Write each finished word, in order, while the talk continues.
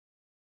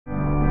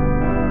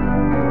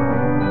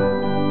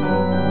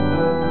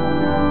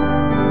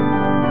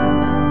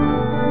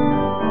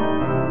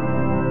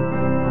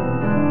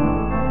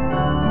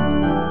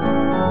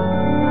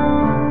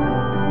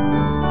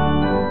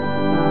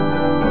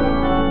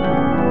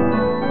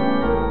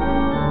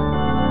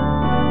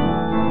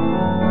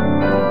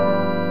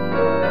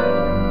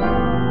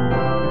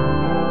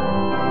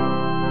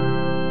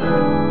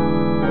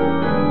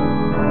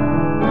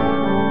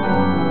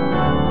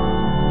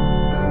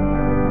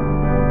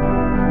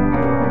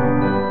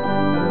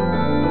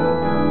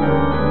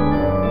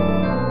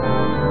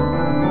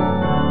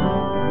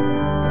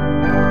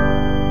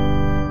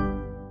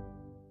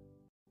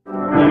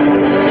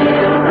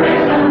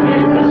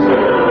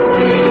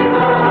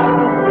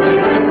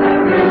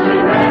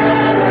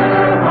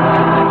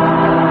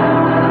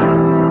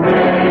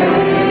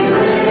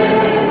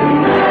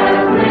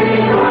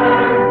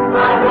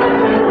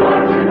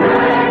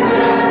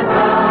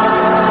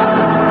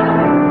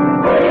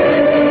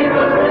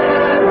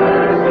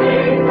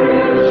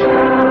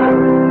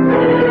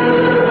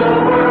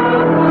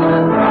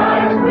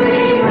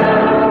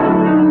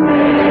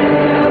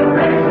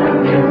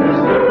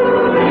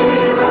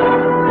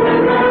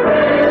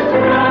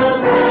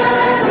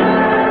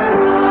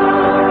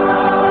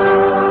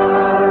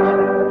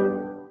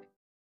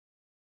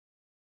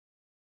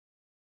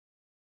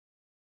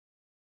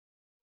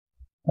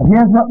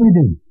here's what we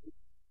do.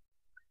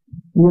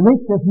 We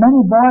reach as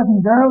many boys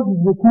and girls as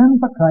we can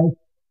for Christ.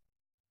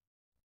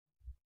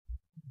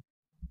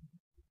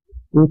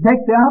 We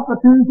take the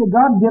opportunity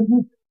God gives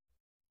us,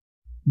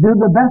 do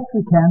the best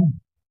we can,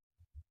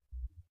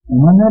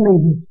 and when they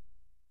leave us,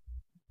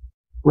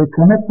 we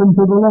commit them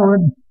to the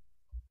Lord,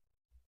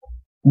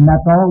 and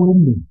that's all we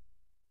can do.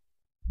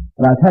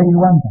 But I'll tell you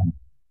one thing.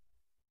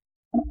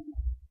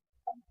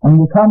 When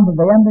you come to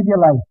the end of your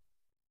life,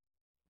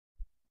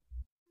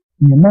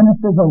 and your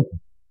minister's open,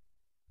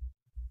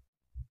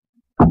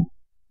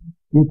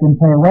 you can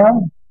say,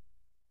 well,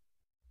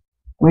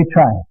 we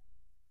tried.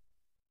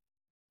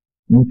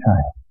 We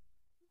tried.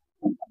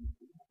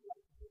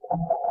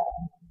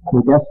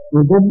 We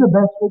did the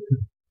best we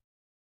could.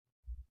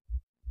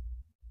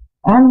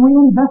 And we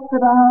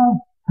invested our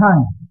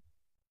time.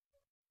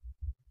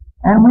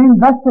 And we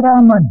invested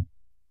our money.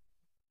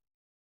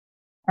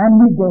 And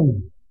we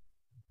gave.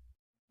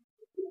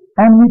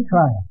 And we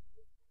tried.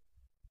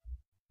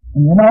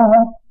 And you know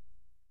what?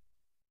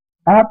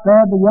 Out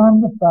there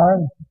beyond the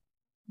stars,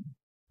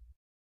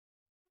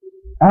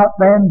 out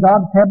there in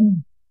God's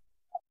heaven,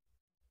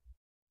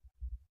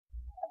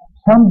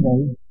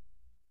 someday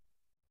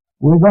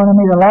we're going to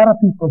meet a lot of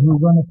people who are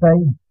going to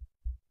say,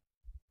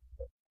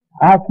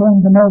 I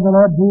came to know the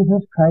Lord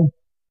Jesus Christ,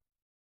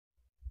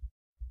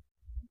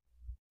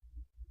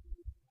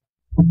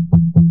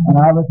 and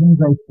I was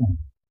embraced him.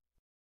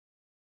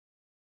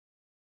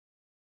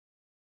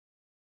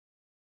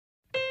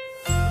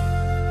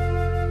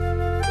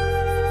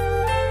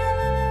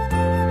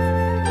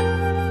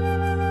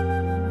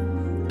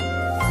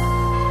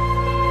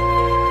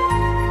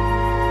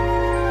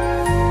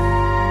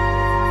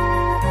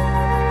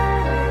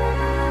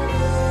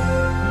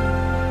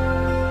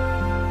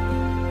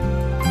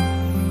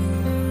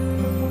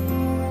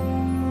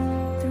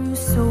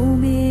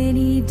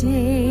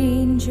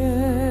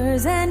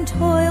 Dangers and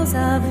toils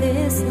of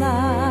this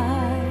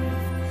life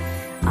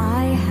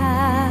I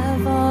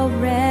have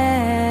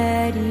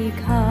already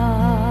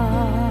come.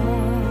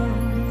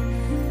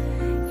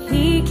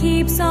 He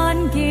keeps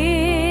on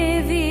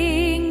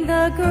giving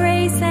the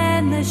grace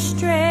and the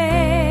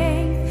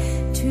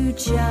strength to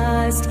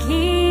just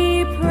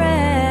keep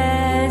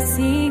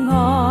pressing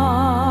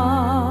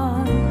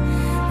on,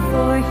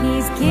 for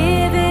he's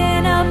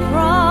given a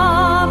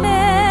promise.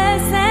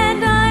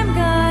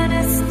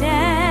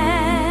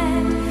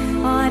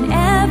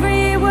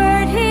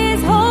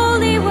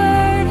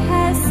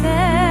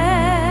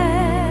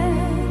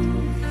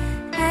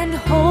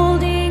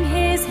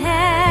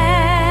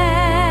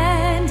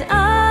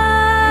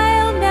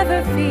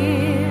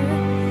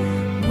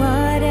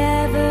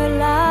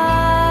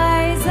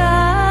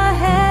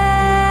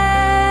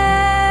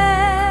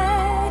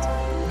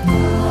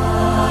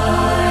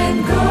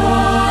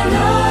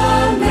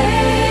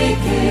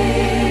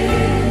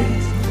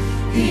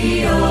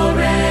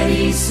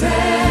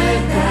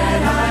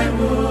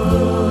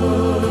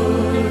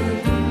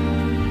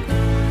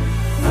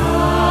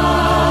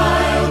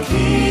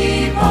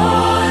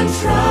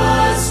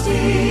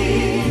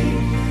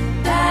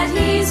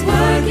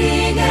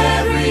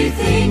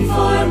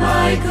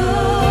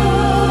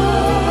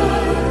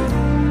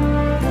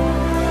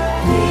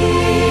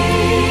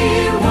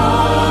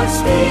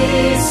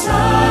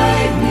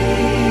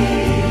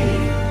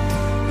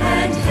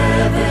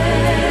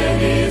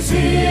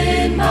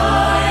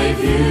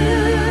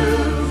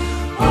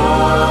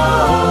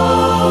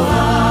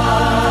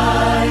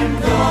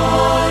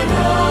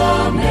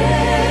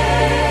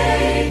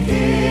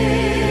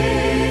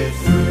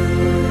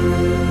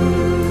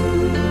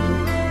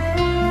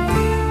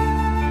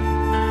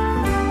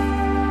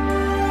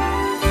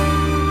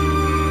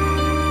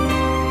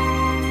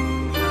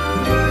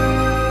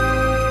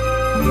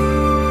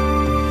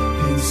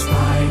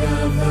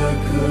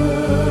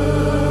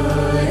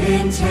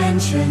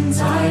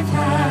 I've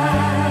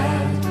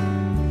had,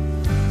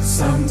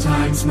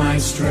 sometimes my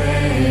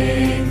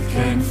strength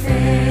can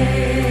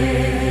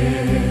fail.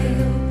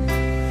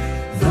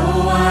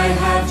 Though I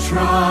have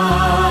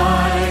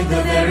tried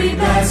the very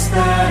best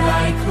that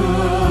I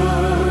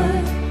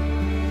could,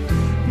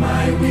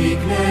 my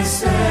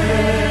weaknesses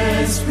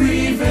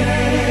prevail.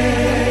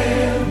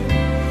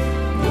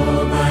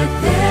 Oh, but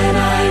then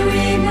I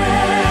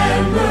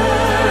remember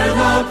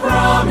the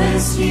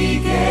promise he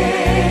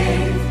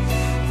gave,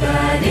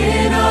 that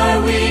in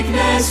our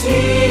weakness he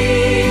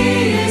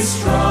is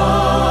strong.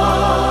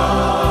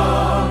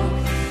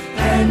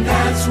 And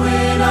that's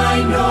when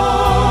I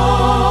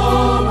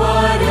know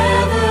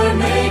whatever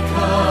may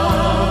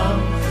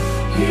come,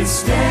 his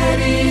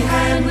steady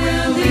hand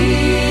will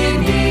lead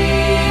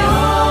me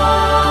on.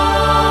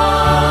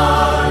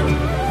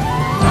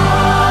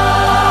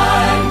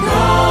 I'm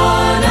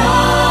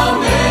gonna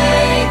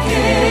make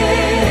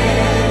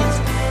it.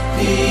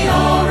 He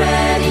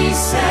already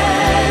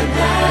said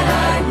that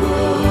I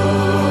would.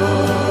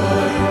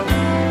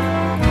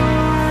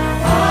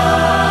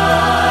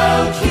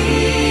 I'll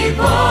keep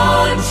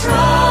on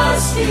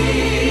trusting.